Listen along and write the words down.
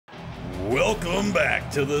Welcome back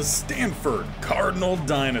to the Stanford Cardinal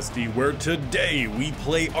Dynasty, where today we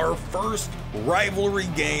play our first rivalry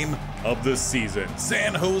game of the season.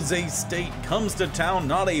 San Jose State comes to town,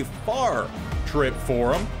 not a far trip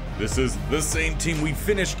for them. This is the same team we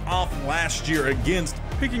finished off last year against,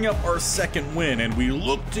 picking up our second win, and we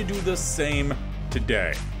look to do the same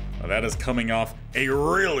today. Now that is coming off a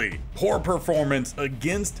really poor performance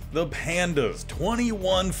against the Pandas.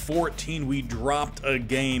 21-14, we dropped a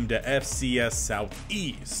game to FCS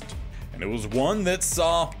Southeast. And it was one that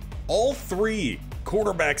saw all three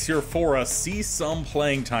quarterbacks here for us see some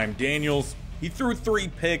playing time. Daniels, he threw 3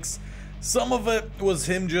 picks. Some of it was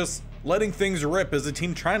him just letting things rip as a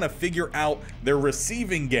team trying to figure out their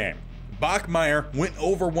receiving game. Bachmeier went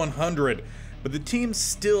over 100, but the team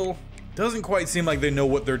still doesn't quite seem like they know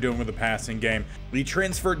what they're doing with the passing game. We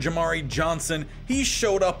transferred Jamari Johnson. He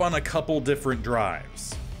showed up on a couple different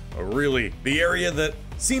drives. But really, the area that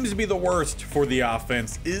seems to be the worst for the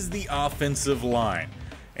offense is the offensive line.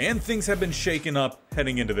 And things have been shaken up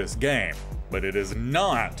heading into this game. But it is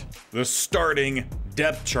not the starting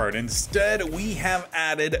depth chart. Instead, we have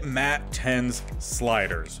added Matt 10's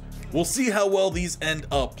sliders. We'll see how well these end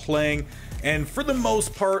up playing. And for the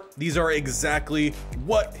most part, these are exactly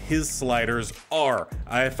what his sliders are.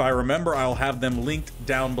 If I remember, I'll have them linked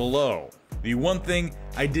down below. The one thing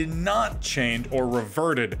I did not change or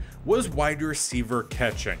reverted was wide receiver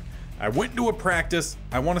catching. I went to a practice,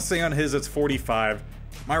 I want to say on his it's 45.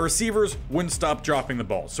 My receivers wouldn't stop dropping the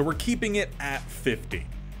ball, so we're keeping it at 50.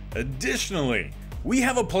 Additionally, we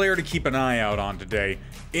have a player to keep an eye out on today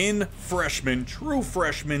in true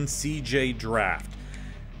freshman CJ Draft.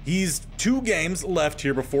 He's 2 games left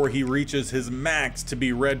here before he reaches his max to be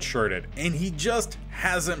redshirted, and he just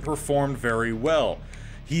hasn't performed very well.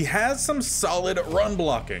 He has some solid run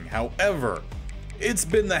blocking, however, it's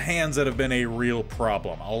been the hands that have been a real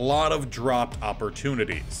problem. A lot of dropped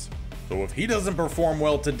opportunities. So if he doesn't perform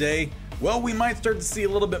well today, well, we might start to see a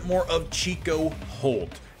little bit more of Chico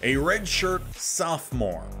Holt, a redshirt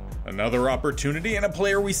sophomore. Another opportunity and a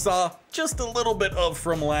player we saw just a little bit of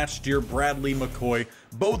from last year, Bradley McCoy.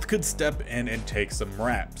 Both could step in and take some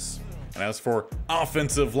reps. And as for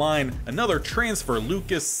offensive line, another transfer,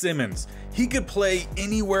 Lucas Simmons. He could play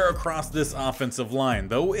anywhere across this offensive line,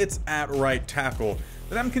 though it's at right tackle,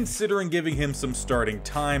 but I'm considering giving him some starting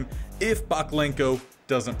time if Baklenko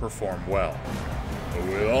doesn't perform well. But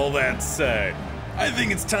with all that said, I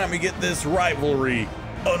think it's time to get this rivalry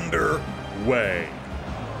underway.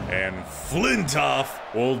 And Flintoff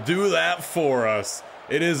will do that for us.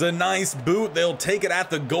 It is a nice boot. They'll take it at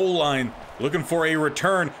the goal line, looking for a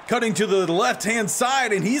return, cutting to the left-hand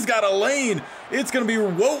side, and he's got a lane. It's going to be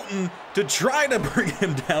Wotan to try to bring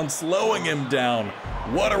him down, slowing him down.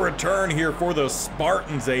 What a return here for the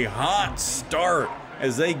Spartans. A hot start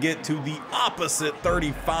as they get to the opposite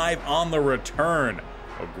 35 on the return.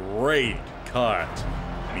 A great cut.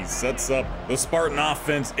 And he sets up the Spartan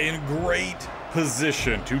offense in great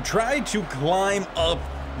position to try to climb up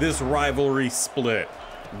this rivalry split.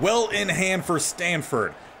 Well in hand for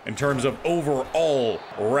Stanford in terms of overall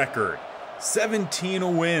record.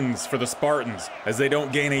 17 wins for the Spartans as they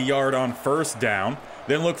don't gain a yard on first down.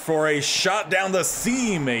 Then look for a shot down the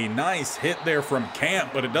seam. A nice hit there from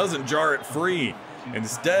Camp, but it doesn't jar it free.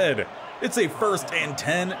 Instead, it's a 1st and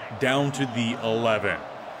 10 down to the 11.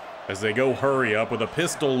 As they go hurry up with a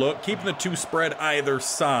pistol look, keeping the 2 spread either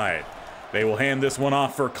side. They will hand this one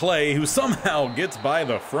off for Clay, who somehow gets by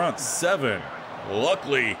the front 7.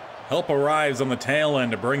 Luckily, help arrives on the tail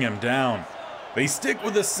end to bring him down. They stick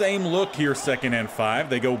with the same look here, 2nd and 5.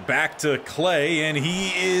 They go back to Clay, and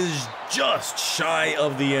he is just shy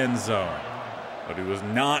of the end zone. But he was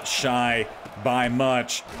not shy by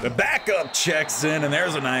much. The backup checks in, and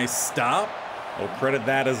there's a nice stop. We'll credit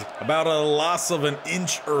that as about a loss of an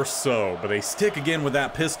inch or so, but they stick again with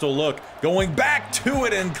that pistol look, going back to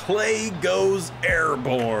it, and Clay goes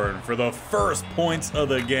airborne for the first points of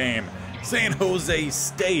the game. San Jose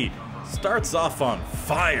State starts off on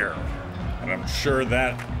fire, and I'm sure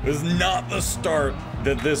that is not the start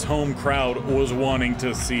that this home crowd was wanting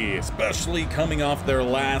to see, especially coming off their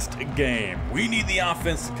last game. We need the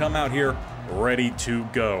offense to come out here ready to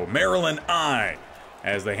go. Maryland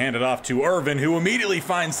as they hand it off to Irvin, who immediately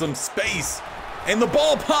finds some space, and the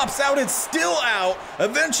ball pops out. It's still out.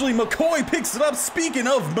 Eventually, McCoy picks it up. Speaking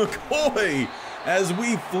of McCoy, as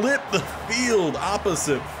we flip the field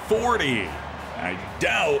opposite 40. I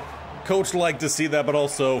doubt Coach liked to see that, but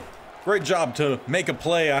also great job to make a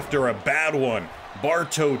play after a bad one.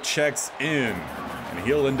 Bartow checks in, and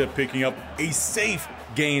he'll end up picking up a safe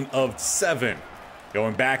gain of 7.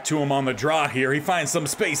 Going back to him on the draw here. He finds some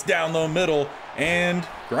space down the middle and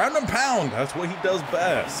ground and pound. That's what he does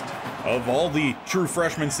best. Of all the true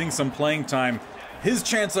freshmen seeing some playing time, his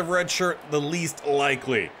chance of redshirt the least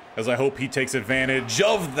likely, as I hope he takes advantage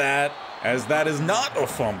of that, as that is not a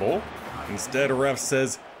fumble. Instead, a ref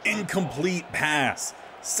says incomplete pass.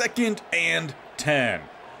 2nd and 10.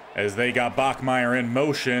 As they got Bachmeier in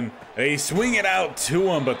motion, they swing it out to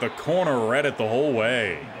him, but the corner read it the whole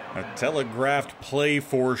way. A telegraphed play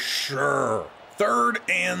for sure. 3rd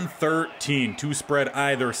and 13, 2 spread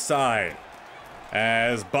either side.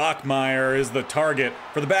 As Bachmeier is the target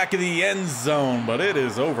for the back of the end zone, but it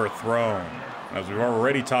is overthrown. As we've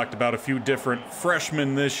already talked about a few different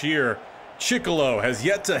freshmen this year, Chicolo has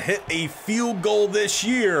yet to hit a field goal this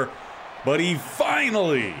year, but he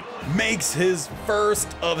finally makes his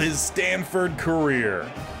first of his Stanford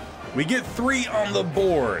career. We get 3 on the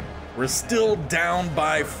board. We're still down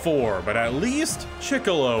by 4, but at least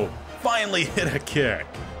Chicolo finally hit a kick.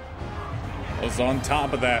 Was on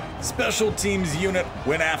top of that, special teams unit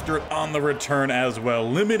went after it on the return as well,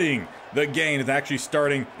 limiting the gain. Is actually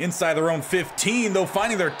starting inside their own 15, though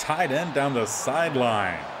finding their tight end down the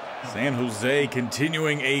sideline. San Jose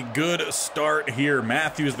continuing a good start here.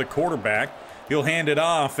 Matthews, the quarterback, he'll hand it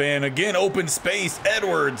off, and again, open space.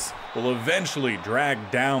 Edwards will eventually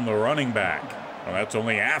drag down the running back. Well, that's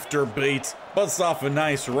only after Bates busts off a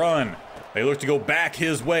nice run. They look to go back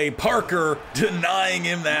his way. Parker denying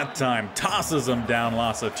him that time. Tosses him down,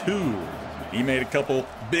 loss of 2. He made a couple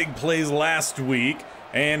big plays last week.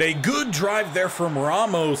 And a good drive there from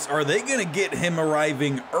Ramos. Are they going to get him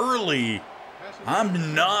arriving early?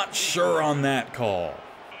 I'm not sure on that call.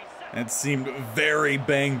 It seemed very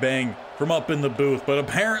bang-bang from up in the booth, but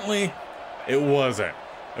apparently it wasn't.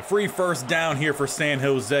 A free first down here for San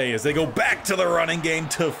Jose as they go back to the running game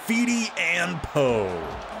to Feedy and Poe.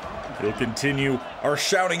 We'll continue our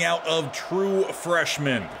shouting out of true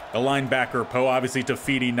freshmen. The linebacker Poe, obviously to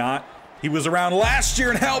Feedy not. He was around last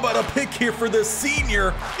year, and how about a pick here for the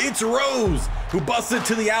senior? It's Rose, who busted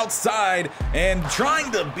to the outside and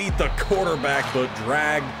trying to beat the quarterback, but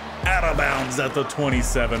dragged out of bounds at the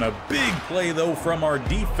 27. A big play, though, from our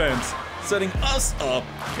defense, setting us up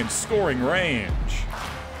in scoring range.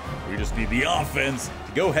 We just need the offense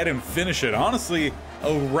to go ahead and finish it. Honestly,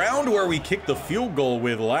 around where we kicked the field goal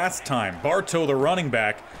with last time. Bartow, the running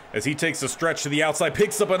back, as he takes a stretch to the outside,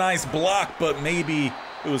 picks up a nice block, but maybe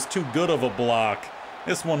it was too good of a block.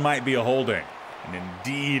 This one might be a holding. And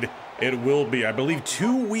indeed, it will be. I believe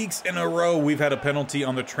 2 weeks in a row we've had a penalty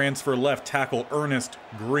on the transfer left tackle, Ernest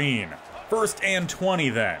Green. 1st and 20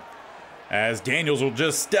 then. As Daniels will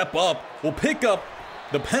just step up, will pick up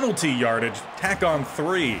the penalty yardage, tack on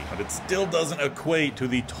 3, but it still doesn't equate to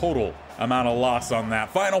the total amount of loss on that.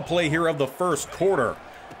 Final play here of the first quarter,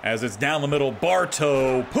 as it's down the middle,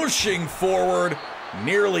 Bartow pushing forward,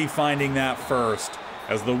 nearly finding that first.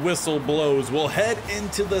 As the whistle blows, we'll head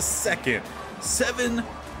into the second,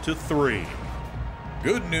 7-3.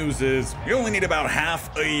 Good news is we only need about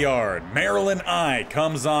half a yard. Maryland I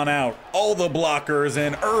comes on out, all the blockers,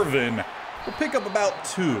 and Irvin will pick up about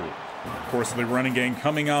 2. Of course, the running game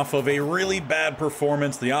coming off of a really bad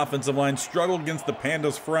performance. The offensive line struggled against the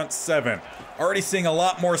Pandas' front 7. Already seeing a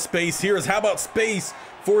lot more space here. How about space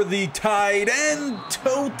for the tight end?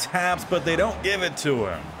 Toe taps, but they don't give it to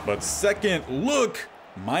him. But second look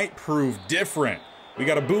might prove different. We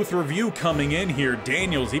got a booth review coming in here.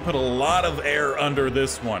 Daniels, he put a lot of air under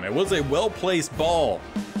this one. It was a well-placed ball.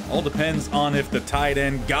 All depends on if the tight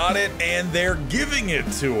end got it, and they're giving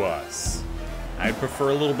it to us. I'd prefer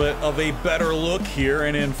a little bit of a better look here,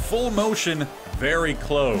 and in full motion, very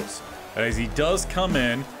close. As he does come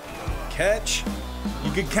in, catch,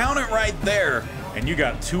 you could count it right there, and you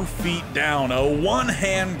got 2 feet down, a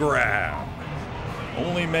one-hand grab.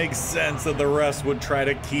 Only makes sense that the rest would try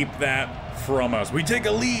to keep that from us. We take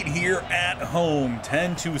a lead here at home,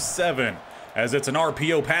 10-7, as it's an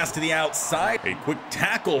RPO pass to the outside. A quick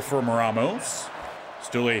tackle from Ramos.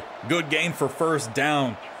 Still a good gain for first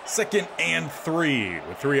down. 2nd and 3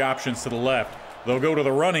 with 3 options to the left. They'll go to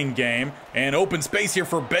the running game and open space here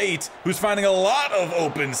for Bates, who's finding a lot of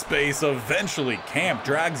open space. Eventually, Camp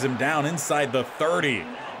drags him down inside the 30.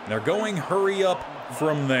 They're going hurry up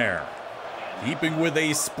from there. Keeping with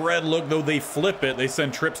a spread look, though they flip it. They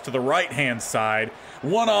send trips to the right-hand side.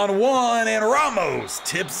 One-on-one, and Ramos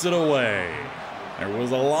tips it away. There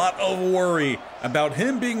was a lot of worry about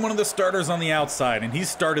him being one of the starters on the outside, and he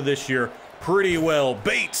started this year pretty well.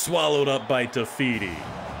 Bates swallowed up by Tafidi.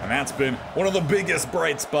 And And that's been one of the biggest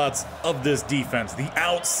bright spots of this defense. The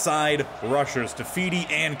outside rushers,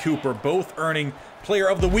 Tafiti and Cooper, both earning Player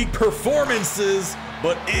of the Week performances,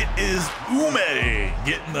 but it is Ume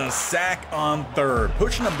getting the sack on third.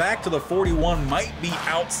 Pushing him back to the 41 might be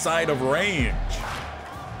outside of range.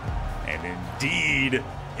 And indeed,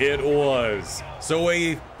 it was. So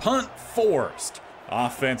a punt forced.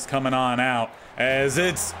 Offense coming on out as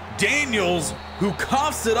it's Daniels who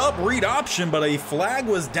coughs it up, read option, but a flag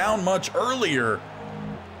was down much earlier.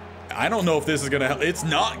 I don't know if this is going to help. It's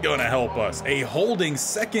not going to help us. A holding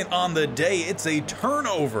second on the day. It's a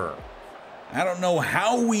turnover. I don't know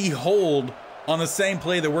how we hold on the same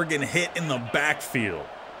play that we're getting hit in the backfield.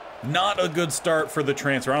 Not a good start for the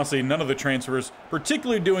transfer. Honestly, none of the transfers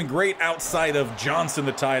particularly doing great outside of Johnson,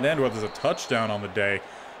 the tight end, where there's a touchdown on the day.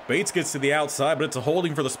 Bates gets to the outside, but it's a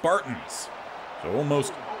holding for the Spartans. So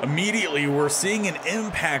almost immediately we're seeing an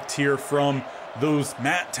impact here from those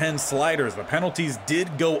MAT 10 sliders. The penalties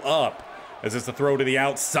did go up as it's a throw to the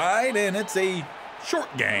outside, and it's a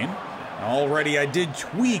short gain. Already I did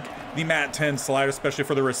tweak the MAT 10 slider, especially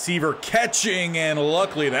for the receiver catching, and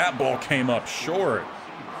luckily that ball came up short.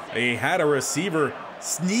 They had a receiver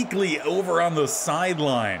sneakily over on the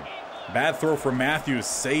sideline. Bad throw from Matthews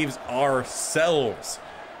saves ourselves.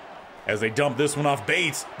 As they dump this one off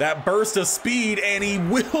Bates, that burst of speed, and he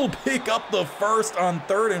will pick up the first on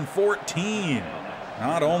 3rd and 14.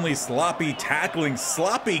 Not only sloppy tackling,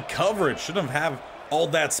 sloppy coverage. Shouldn't have all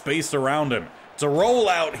that space around him. It's a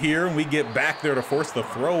rollout here, and we get back there to force the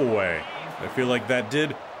throwaway. I feel like that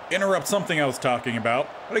did interrupt something I was talking about,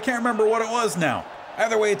 but I can't remember what it was now.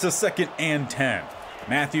 Either way, it's a 2nd and 10.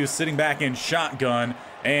 Matthews sitting back in shotgun,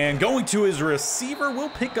 and going to his receiver will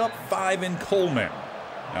pick up 5 in Coleman.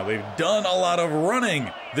 Now they've done a lot of running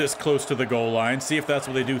this close to the goal line. See if that's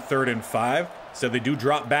what they do 3rd and 5. Instead they do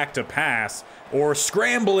drop back to pass or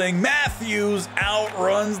scrambling. Matthews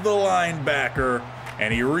outruns the linebacker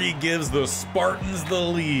and he re-gives the Spartans the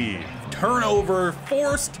lead. Turnover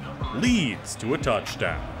forced leads to a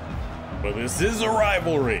touchdown. But this is a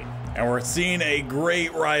rivalry and we're seeing a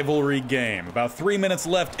great rivalry game. About 3 minutes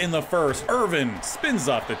left in the first. Irvin spins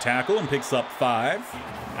off the tackle and picks up 5.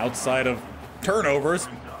 Outside of turnovers,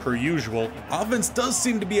 per usual, offense does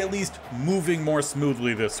seem to be at least moving more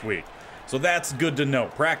smoothly this week. So that's good to know.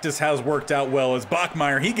 Practice has worked out well as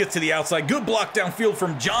Bachmeier, he gets to the outside. Good block downfield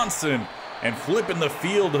from Johnson and flipping the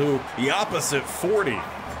field to the opposite 40.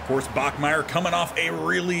 Of course, Bachmeier coming off a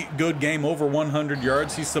really good game, over 100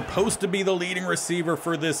 yards. He's supposed to be the leading receiver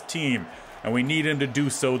for this team, and we need him to do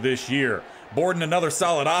so this year. Borden, another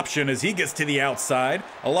solid option as he gets to the outside.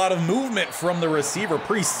 A lot of movement from the receiver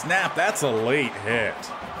pre-snap. That's a late hit.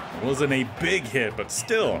 It wasn't a big hit, but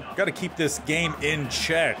still, got to keep this game in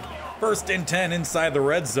check. 1st and 10 inside the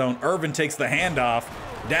red zone. Irvin takes the handoff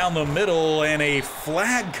down the middle, and a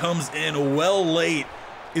flag comes in well late.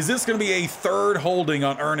 Is this going to be a 3rd holding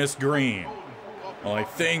on Ernest Green? Well, I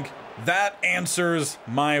think that answers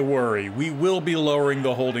my worry. We will be lowering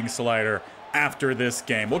the holding slider after this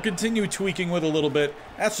game. We'll continue tweaking with a little bit.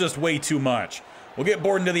 That's just way too much. We'll get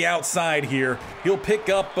Borden to the outside here. He'll pick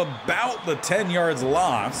up about the 10 yards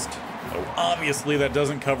lost. So obviously that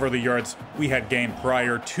doesn't cover the yards we had gained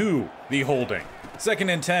prior to the holding.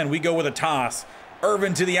 2nd and 10, we go with a toss.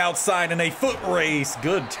 Irvin to the outside in a foot race.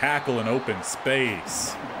 Good tackle in open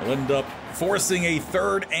space. We'll end up forcing a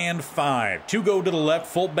 3rd and 5. 2 go to the left,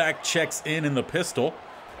 fullback checks in the pistol.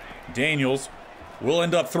 Daniels will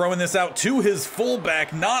end up throwing this out to his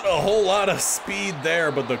fullback. Not a whole lot of speed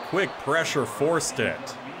there, but the quick pressure forced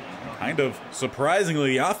it. Kind of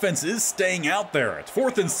surprisingly, the offense is staying out there. It's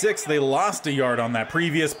 4th and 6. They lost a yard on that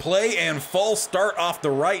previous play, and false start off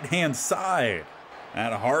the right-hand side.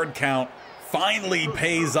 That hard count finally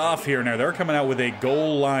pays off here. Now they're coming out with a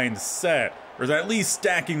goal line set, or at least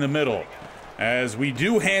stacking the middle. As we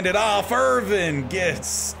do hand it off, Irvin gets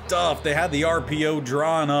stuffed. They had the RPO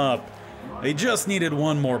drawn up. They just needed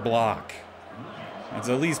one more block. That's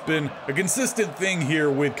at least been a consistent thing here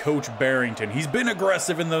with Coach Barrington. He's been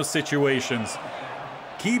aggressive in those situations.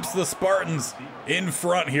 Keeps the Spartans in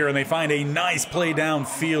front here, and they find a nice play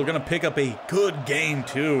downfield. Gonna pick up a good gain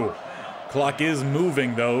too. Clock is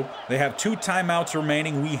moving though. They have 2 timeouts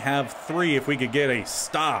remaining. We have 3 if we could get a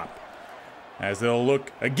stop. As they'll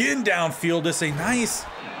look again downfield. It's a nice,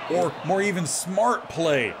 or more even smart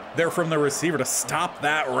play there from the receiver to stop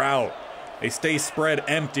that route. They stay spread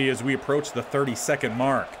empty as we approach the 30-second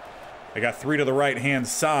mark. They got 3 to the right-hand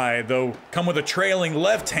side, though come with a trailing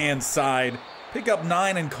left-hand side. Pick up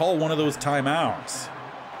 9 and call one of those timeouts.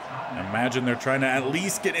 Imagine they're trying to at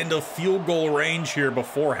least get into field goal range here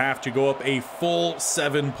before half to go up a full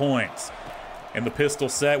 7 points. In the pistol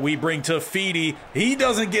set, we bring Tafiti. He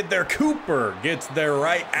doesn't get there. Cooper gets there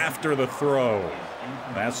right after the throw.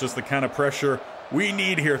 That's just the kind of pressure we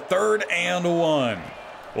need here. 3rd and 1.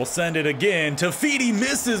 We'll send it again. Tafiti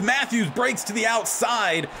misses. Matthews breaks to the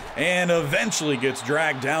outside and eventually gets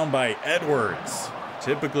dragged down by Edwards.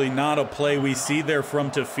 Typically not a play we see there from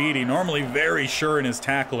Tafiti. Normally very sure in his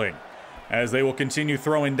tackling. As they will continue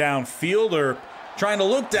throwing downfield, or trying to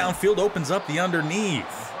look downfield, opens up the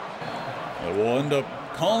underneath. They will end up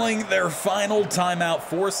calling their final timeout.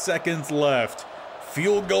 4 seconds left.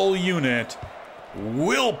 Field goal unit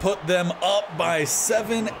will put them up by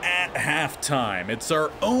 7 at halftime. It's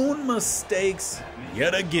our own mistakes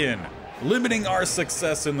yet again, limiting our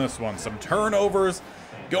success in this one. Some turnovers.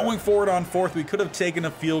 Going forward on 4th, we could have taken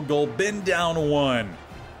a field goal, been down 1.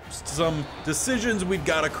 Some decisions we've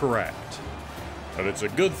got to correct. But it's a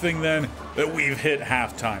good thing then that we've hit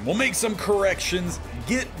halftime. We'll make some corrections,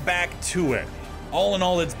 get back to it. All in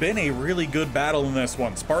all, it's been a really good battle in this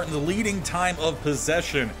one. Spartans leading time of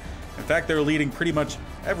possession. In fact, they're leading pretty much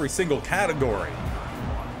every single category.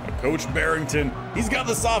 But Coach Barrington, he's got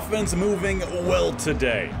this offense moving well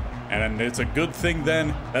today. And it's a good thing then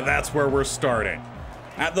that that's where we're starting.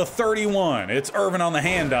 At the 31, it's Irvin on the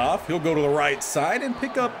handoff. He'll go to the right side and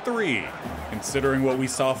pick up 3. Considering what we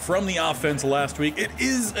saw from the offense last week, it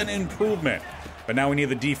is an improvement. But now we need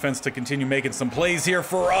the defense to continue making some plays here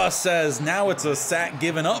for us, as now it's a sack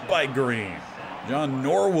given up by Green. John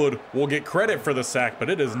Norwood will get credit for the sack, but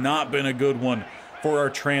it has not been a good one for our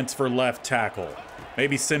transfer left tackle.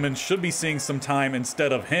 Maybe Simmons should be seeing some time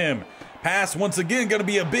instead of him. Pass once again going to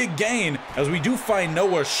be a big gain, as we do find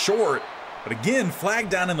Noah short. But again, flag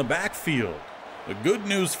down in the backfield. The good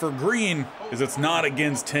news for Green is it's not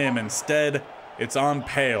against him. Instead, it's on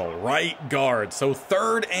Pale, right guard. So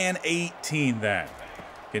 3rd and 18 then.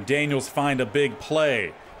 Can Daniels find a big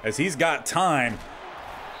play as he's got time?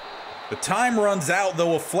 The time runs out,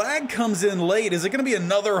 though. A flag comes in late. Is it going to be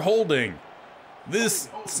another holding? This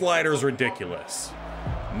slider's ridiculous.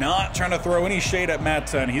 Not trying to throw any shade at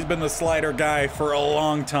Mattson. He's been the slider guy for a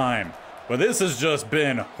long time. But this has just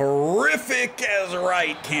been horrific as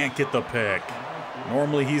Wright can't get the pick.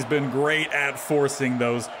 Normally he's been great at forcing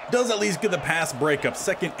those. Does at least get the pass breakup.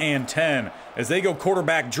 2nd and 10. As they go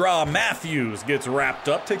quarterback draw, Matthews gets wrapped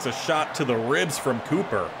up. Takes a shot to the ribs from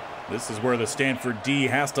Cooper. This is where the Stanford D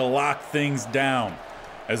has to lock things down,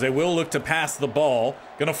 as they will look to pass the ball.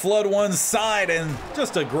 Gonna flood one side, and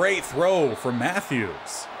just a great throw from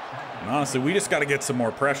Matthews. And honestly, we just got to get some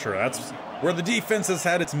more pressure. That's where the defense has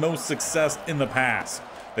had its most success in the past.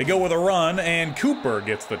 They go with a run, and Cooper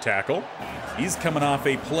gets the tackle. He's coming off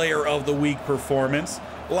a Player of the Week performance.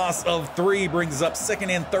 Loss of 3 brings up 2nd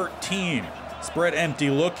and 13. Spread empty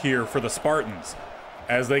look here for the Spartans,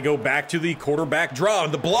 as they go back to the quarterback draw.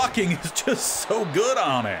 The blocking is just so good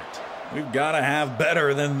on it. We've got to have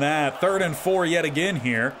better than that. 3rd and 4 yet again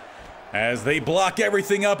here, as they block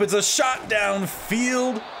everything up. It's a shot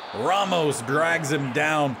downfield. Ramos drags him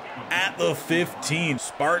down at the 15.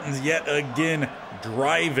 Spartans yet again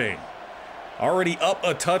driving. Already up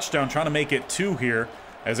a touchdown, trying to make it 2 here,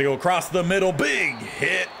 as they go across the middle. Big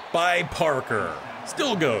hit by Parker.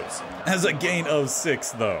 Still goes as a gain of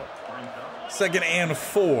 6, though. 2nd and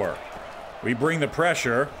 4. We bring the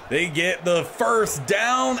pressure. They get the first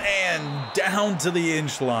down, and down to the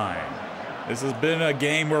inch line. This has been a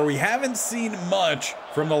game where we haven't seen much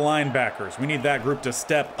from the linebackers. We need that group to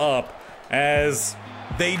step up, as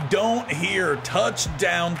they don't hear.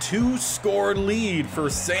 Touchdown, 2-score lead for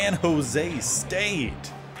San Jose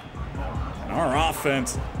State. And our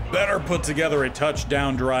offense better put together a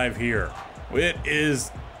touchdown drive here. It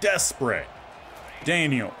is desperate.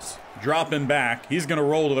 Daniels dropping back. He's going to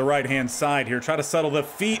roll to the right-hand side here, try to settle the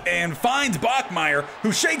feet, and finds Bachmeier,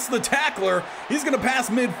 who shakes the tackler. He's going to pass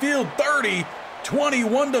midfield. 30,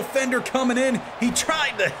 21 defender coming in. He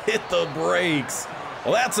tried to hit the brakes.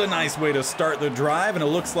 Well, that's a nice way to start the drive, and it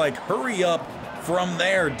looks like hurry up from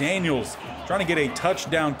there. Daniels trying to get a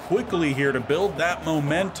touchdown quickly here to build that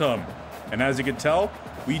momentum. And as you can tell,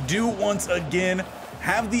 we do once again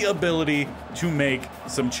have the ability to make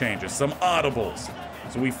some changes, some audibles.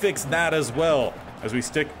 So we fix that as well, as we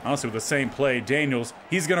stick, honestly, with the same play. Daniels,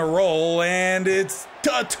 he's going to roll, and it's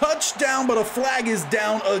a touchdown, but a flag is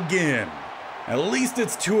down again. At least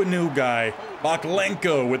it's to a new guy.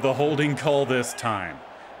 Baklenko with the holding call this time.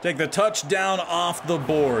 Take the touchdown off the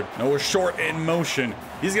board. Noah short in motion.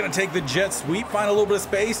 He's going to take the jet sweep, find a little bit of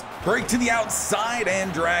space, break to the outside,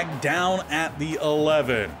 and drag down at the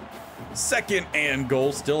 11. 2nd and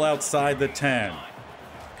goal, still outside the 10.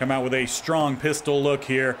 Come out with a strong pistol look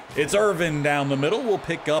here. It's Irvin down the middle. We'll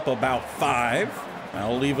pick up about 5.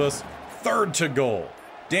 That'll leave us 3rd to goal.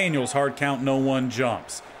 Daniels hard count, no one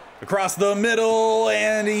jumps. Across the middle,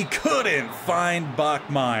 and he couldn't find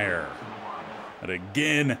Bachmeier. But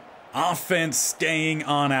again, offense staying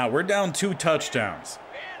on out. We're down 2 touchdowns.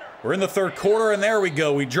 We're in the 3rd quarter, and there we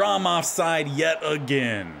go. We draw him offside yet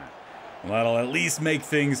again. Well, that'll at least make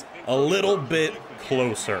things a little bit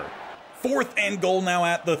closer. 4th and goal now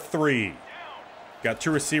at the 3. Got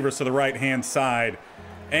 2 receivers to the right-hand side.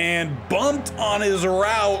 And bumped on his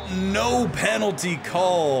route, no penalty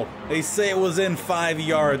call. They say it was in 5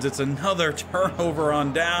 yards. It's another turnover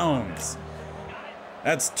on downs.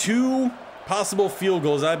 That's 2 possible field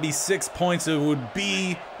goals. That'd be 6 points. It would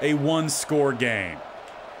be a 1-score game.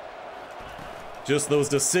 Just those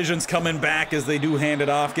decisions coming back as they do hand it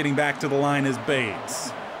off. Getting back to the line is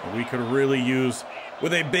Bates. We could really use,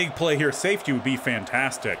 with a big play here, safety would be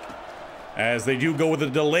fantastic. As they do go with a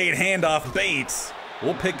delayed handoff, Bates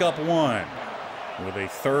will pick up 1 with a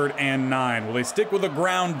 3rd and 9. Will they stick with a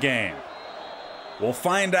ground game? We'll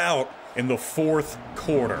find out in the 4th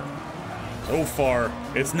quarter. So far,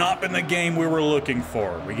 it's not been the game we were looking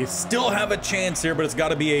for. We still have a chance here, but it's got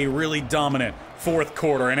to be a really dominant 4th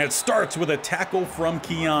quarter. And it starts with a tackle from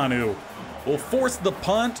Keanu. We'll force the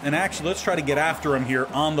punt, and actually, let's try to get after him here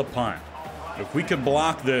on the punt. If we could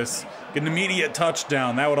block this, get an immediate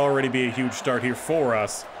touchdown, that would already be a huge start here for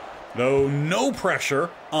us. Though no pressure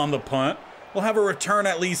on the punt. We'll have a return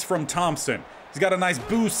at least from Thompson. He's got a nice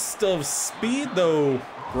boost of speed, though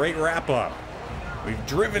great wrap-up. We've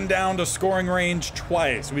driven down to scoring range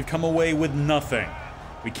twice. We've come away with nothing.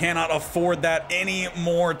 We cannot afford that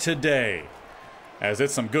anymore today. As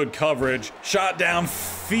it's some good coverage. Shot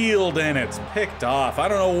downfield, and it's picked off. I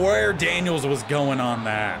don't know where Daniels was going on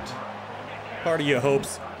that. Part of you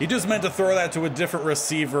hopes he just meant to throw that to a different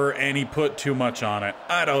receiver and he put too much on it.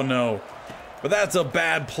 I don't know. But that's a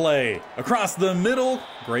bad play. Across the middle,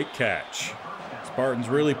 great catch. Spartans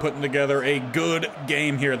really putting together a good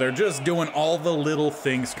game here. They're just doing all the little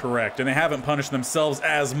things correct, and they haven't punished themselves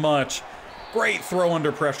as much. Great throw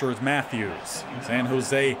under pressure is Matthews. San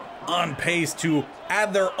Jose on pace to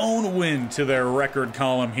add their own win to their record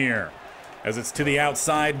column here. As it's to the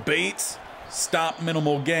outside, Bates, stop,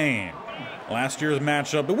 minimal gain. Last year's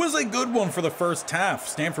matchup, it was a good one for the first half.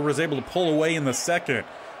 Stanford was able to pull away in the 2nd.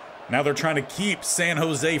 Now they're trying to keep San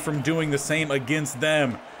Jose from doing the same against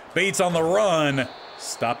them. Bates on the run,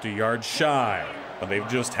 stopped a yard shy. But they've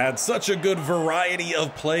just had such a good variety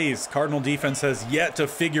of plays. Cardinal defense has yet to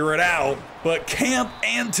figure it out, but Camp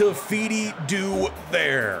and Tafiti do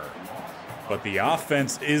there. But the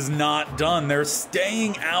offense is not done. They're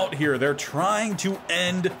staying out here. They're trying to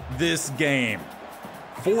end this game.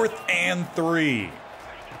 4th and 3.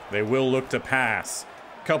 They will look to pass.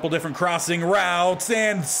 Couple different crossing routes,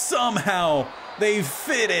 and somehow they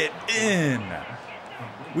fit it in.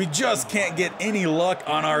 We just can't get any luck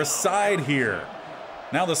on our side here.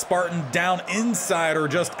 Now the Spartan down inside or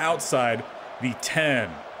just outside the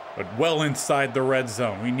 10, but well inside the red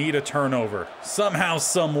zone. We need a turnover somehow,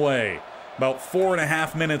 some way. About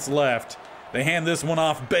 4.5 minutes left. They hand this one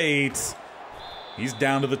off Bates. He's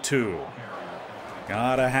down to the 2.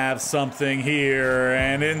 Gotta have something here,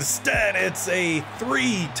 and instead it's a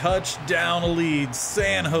 3-touchdown lead.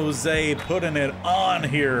 San Jose putting it on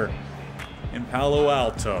here in Palo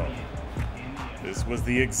Alto. This was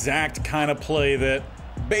the exact kind of play that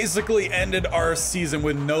basically ended our season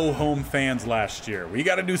with no home fans last year. We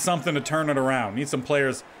got to do something to turn it around. Need some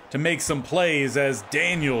players to make some plays as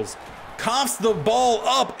Daniels coughs the ball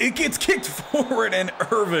up. It gets kicked forward, and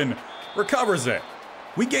Irvin recovers it.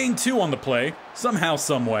 We gain 2 on the play, somehow,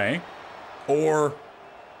 some way. Or,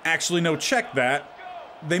 actually, no, check that.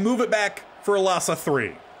 They move it back for a loss of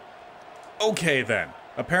 3. Okay, then.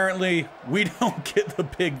 Apparently, we don't get the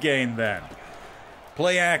big gain then.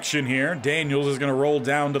 Play action here. Daniels is going to roll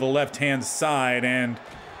down to the left-hand side and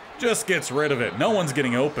just gets rid of it. No one's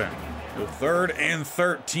getting open. So 3rd and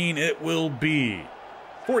 13 it will be.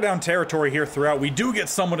 4-down territory here throughout. We do get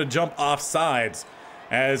someone to jump off sides.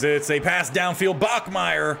 As it's a pass downfield,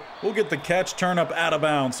 Bachmeier will get the catch, turn up out of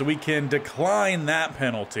bounds, so we can decline that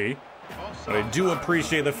penalty. But I do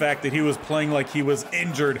appreciate the fact that he was playing like he was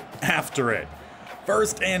injured after it.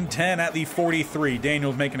 1st and 10 at the 43.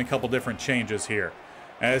 Daniels making a couple different changes here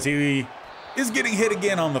as he is getting hit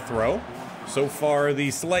again on the throw. So far,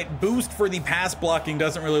 the slight boost for the pass blocking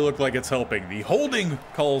doesn't really look like it's helping. The holding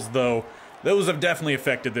calls, though, those have definitely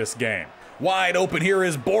affected this game. Wide open here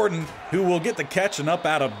is Borden, who will get the catch and up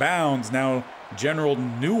out of bounds. Now, General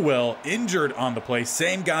Newell injured on the play.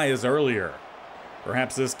 Same guy as earlier.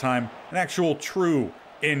 Perhaps this time, an actual true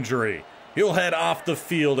injury. He'll head off the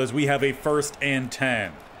field as we have a 1st and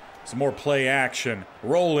 10. Some more play action.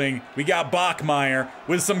 Rolling. We got Bachmeyer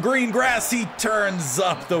with some green grass. He turns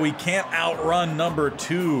up, though he can't outrun number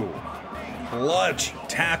 2. Clutch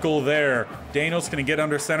tackle there. Daniels can get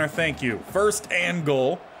under center. Thank you. First and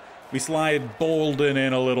goal. We slide Bolden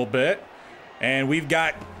in a little bit. And we've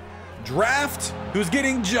got Draft, who's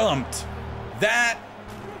getting jumped. That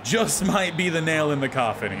just might be the nail in the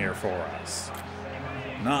coffin here for us.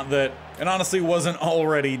 Not that it honestly wasn't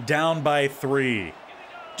already down by 3.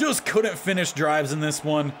 Just couldn't finish drives in this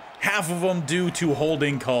one. Half of them due to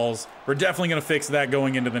holding calls. We're definitely going to fix that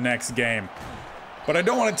going into the next game. But I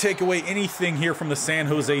don't want to take away anything here from the San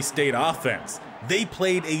Jose State offense. They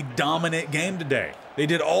played a dominant game today. They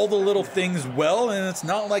did all the little things well, and it's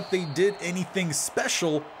not like they did anything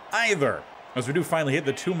special either. As we do finally hit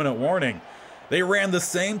the 2-minute warning, they ran the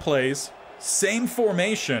same plays, same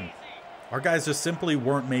formation. Our guys just simply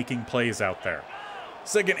weren't making plays out there.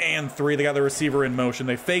 2nd and 3, they got the receiver in motion.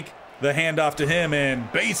 They fake the handoff to him,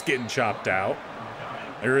 and base getting chopped out.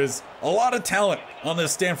 There is a lot of talent on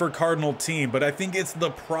this Stanford Cardinal team, but I think it's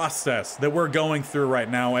the process that we're going through right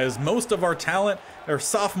now, as most of our talent are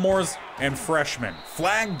sophomores and freshmen.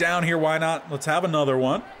 Flag down here, why not? Let's have another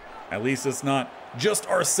one. At least it's not just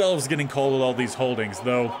ourselves getting called with all these holdings,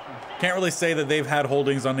 though. Can't really say that they've had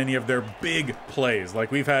holdings on any of their big plays.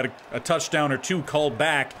 Like we've had a touchdown or 2 called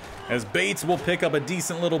back, as Bates will pick up a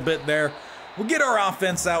decent little bit there. We'll get our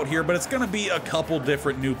offense out here, but it's going to be a couple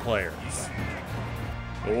different new players.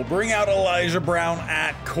 We'll bring out Elijah Brown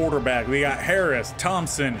at quarterback. We got Harris,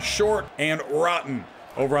 Thompson, Short, and Rotten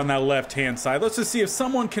over on that left-hand side. Let's just see if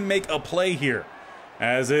someone can make a play here,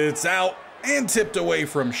 as it's out and tipped away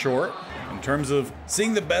from Short. In terms of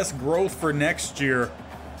seeing the best growth for next year,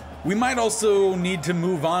 we might also need to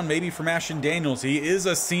move on maybe from Ashton Daniels. He is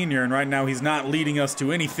a senior, and right now he's not leading us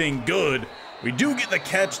to anything good. We do get the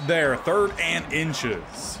catch there, 3rd and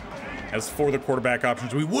inches. As for the quarterback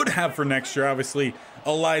options we would have for next year, obviously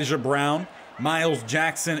Elijah Brown, Miles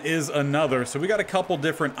Jackson is another. So we got a couple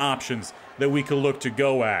different options that we could look to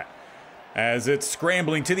go at. As it's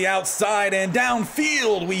scrambling to the outside and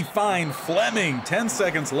downfield, we find Fleming. 10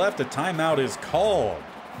 seconds left, a timeout is called.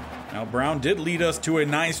 Now Brown did lead us to a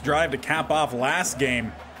nice drive to cap off last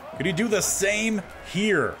game. Could he do the same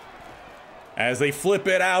here? As they flip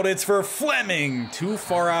it out, it's for Fleming. Too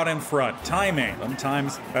far out in front. Timing.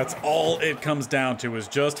 Sometimes that's all it comes down to, is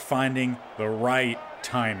just finding the right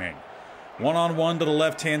timing. One-on-one to the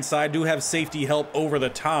left-hand side. Do have safety help over the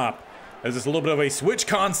top. As it's a little bit of a switch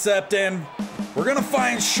concept, and we're going to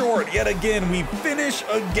find Short yet again. We finish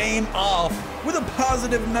a game off with a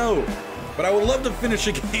positive note. But I would love to finish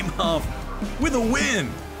a game off with a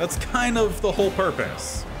win. That's kind of the whole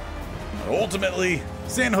purpose. Ultimately,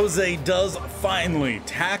 San Jose does finally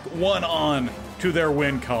tack one on to their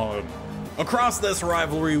win column. Across this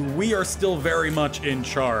rivalry, we are still very much in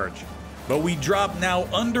charge. But we drop now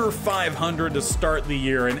under 500 to start the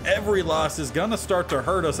year, and every loss is going to start to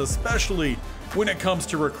hurt us, especially when it comes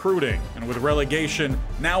to recruiting. And with relegation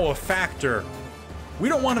now a factor, we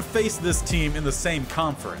don't want to face this team in the same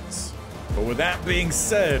conference. But with that being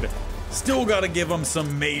said, still got to give them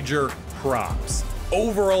some major props.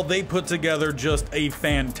 Overall, they put together just a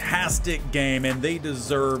fantastic game, and they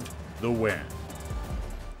deserved the win.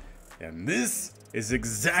 And this is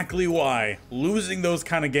exactly why losing those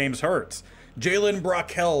kind of games hurts. Jalen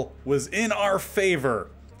Brockel was in our favor,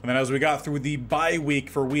 and then as we got through the bye week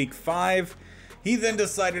for week 5, he then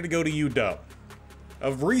decided to go to UW.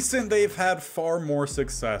 Of recent, they've had far more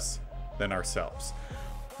success than ourselves.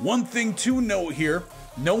 One thing to note here,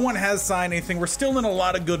 no one has signed anything. We're still in a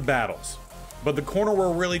lot of good battles. But the corner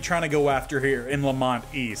we're really trying to go after here in Lamont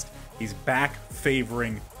East, he's back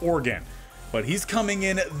favoring Oregon. But he's coming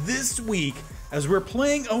in this week as we're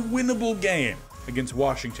playing a winnable game against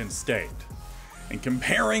Washington State. And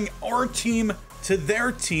comparing our team to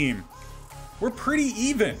their team, we're pretty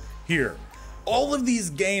even here. All of these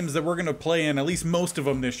games that we're going to play in, at least most of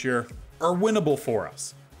them this year, are winnable for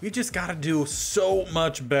us. We just got to do so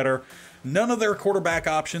much better. None of their quarterback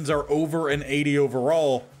options are over an 80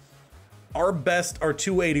 overall. Our best are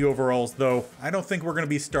 280 overalls, though. I don't think we're going to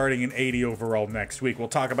be starting an 80 overall next week. We'll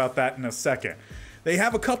talk about that in a second. They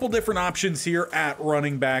have a couple different options here at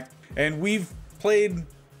running back, and we've played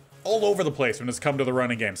all over the place when it's come to the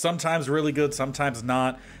running game. Sometimes really good, sometimes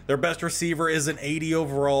not. Their best receiver is an 80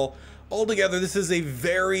 overall. Altogether, this is a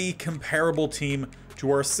very comparable team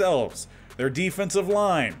to ourselves. Their defensive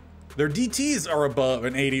line, their DTs are above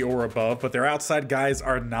an 80 or above, but their outside guys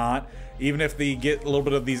are not. Even if they get a little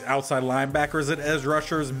bit of these outside linebackers at edge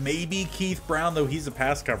rushers, maybe Keith Brown, though he's a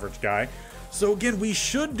pass coverage guy. So again, we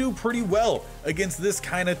should do pretty well against this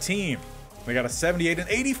kind of team. They got a 78 and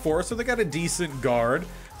 84, so they got a decent guard.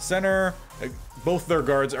 Center, both their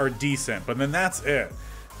guards are decent, but then that's it.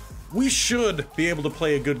 We should be able to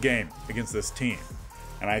play a good game against this team.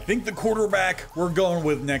 And I think the quarterback we're going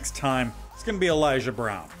with next time is going to be Elijah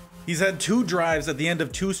Brown. He's had 2 drives at the end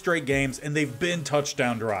of 2 straight games, and they've been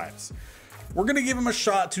touchdown drives. We're going to give him a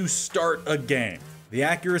shot to start a game. The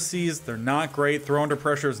accuracies, they're not great. Throw under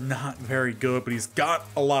pressure is not very good, but he's got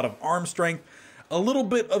a lot of arm strength, a little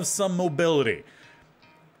bit of some mobility.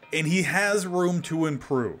 And he has room to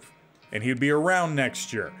improve. And he'd be around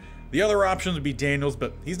next year. The other options would be Daniels,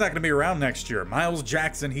 but he's not going to be around next year. Miles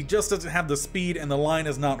Jackson, he just doesn't have the speed, and the line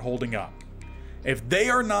is not holding up. If they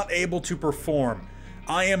are not able to perform,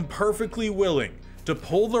 I am perfectly willing to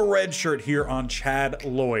pull the red shirt here on Chad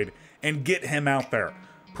Lloyd and get him out there.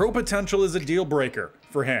 Pro potential is a deal breaker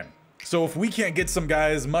for him. So if we can't get some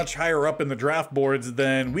guys much higher up in the draft boards,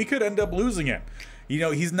 then we could end up losing it. You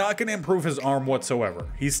know, he's not going to improve his arm whatsoever.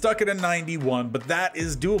 He's stuck at a 91, but that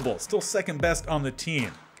is doable. Still second best on the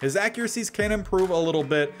team. His accuracies can improve a little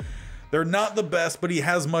bit. They're not the best, but he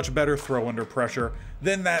has much better throw under pressure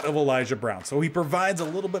than that of Elijah Brown. So he provides a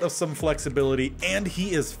little bit of some flexibility, and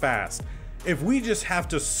he is fast. If we just have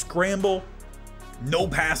to scramble, no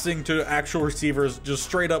passing to actual receivers, just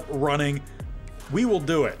straight up running, we will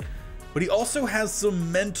do it. But he also has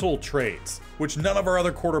some mental traits, which none of our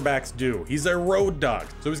other quarterbacks do. He's a road dog,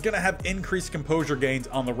 so he's going to have increased composure gains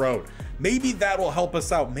on the road. Maybe that will help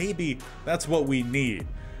us out. Maybe that's what we need.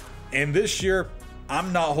 And this year,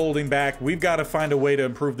 I'm not holding back. We've got to find a way to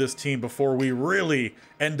improve this team before we really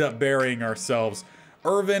end up burying ourselves.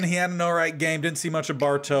 Irvin, he had an all right game. Didn't see much of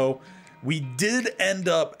Bartow. We did end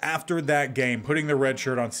up, after that game, putting the red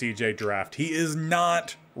shirt on CJ Draft. He is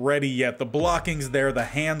not ready yet. The blocking's there. The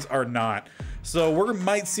hands are not. So we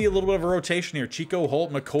might see a little bit of a rotation here. Chico,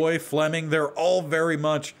 Holt, McCoy, Fleming, they're all very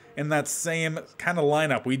much in that same kind of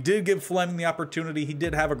lineup. We did give Fleming the opportunity. He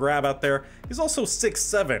did have a grab out there. He's also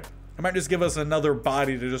 6'7". He might just give us another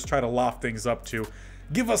body to just try to loft things up to.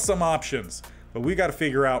 Give us some options. But we got to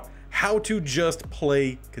figure out how to just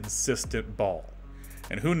play consistent ball.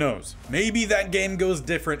 And who knows, maybe that game goes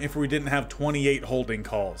different if we didn't have 28 holding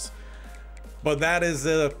calls. But that is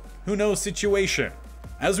a who knows situation.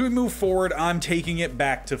 As we move forward, I'm taking it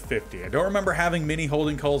back to 50. I don't remember having many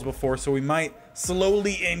holding calls before, so we might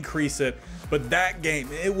slowly increase it. But that game,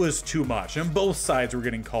 it was too much, and both sides were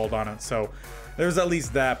getting called on it. So there's at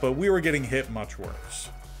least that, but we were getting hit much worse.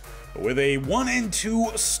 But with a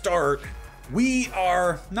 1-2 start, we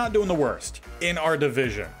are not doing the worst in our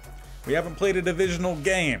division. We haven't played a divisional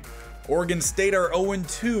game. Oregon State are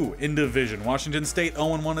 0-2 in division. Washington State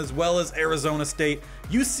 0-1 as well as Arizona State.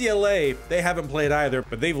 UCLA, they haven't played either,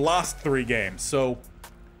 but they've lost 3 games. So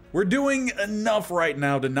we're doing enough right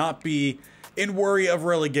now to not be in worry of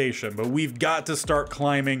relegation, but we've got to start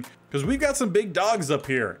climbing because we've got some big dogs up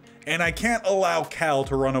here. And I can't allow Cal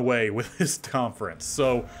to run away with this conference.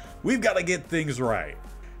 So we've got to get things right.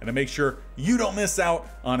 And to make sure you don't miss out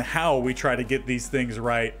on how we try to get these things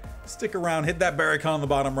right, stick around, hit that bell icon on the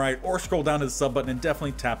bottom right, or scroll down to the sub button and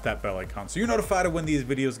definitely tap that bell icon so you're notified of when these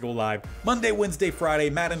videos go live. Monday, Wednesday, Friday,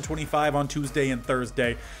 Madden 25 on Tuesday and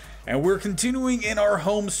Thursday. And we're continuing in our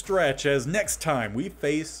home stretch as next time we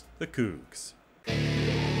face the Cougs.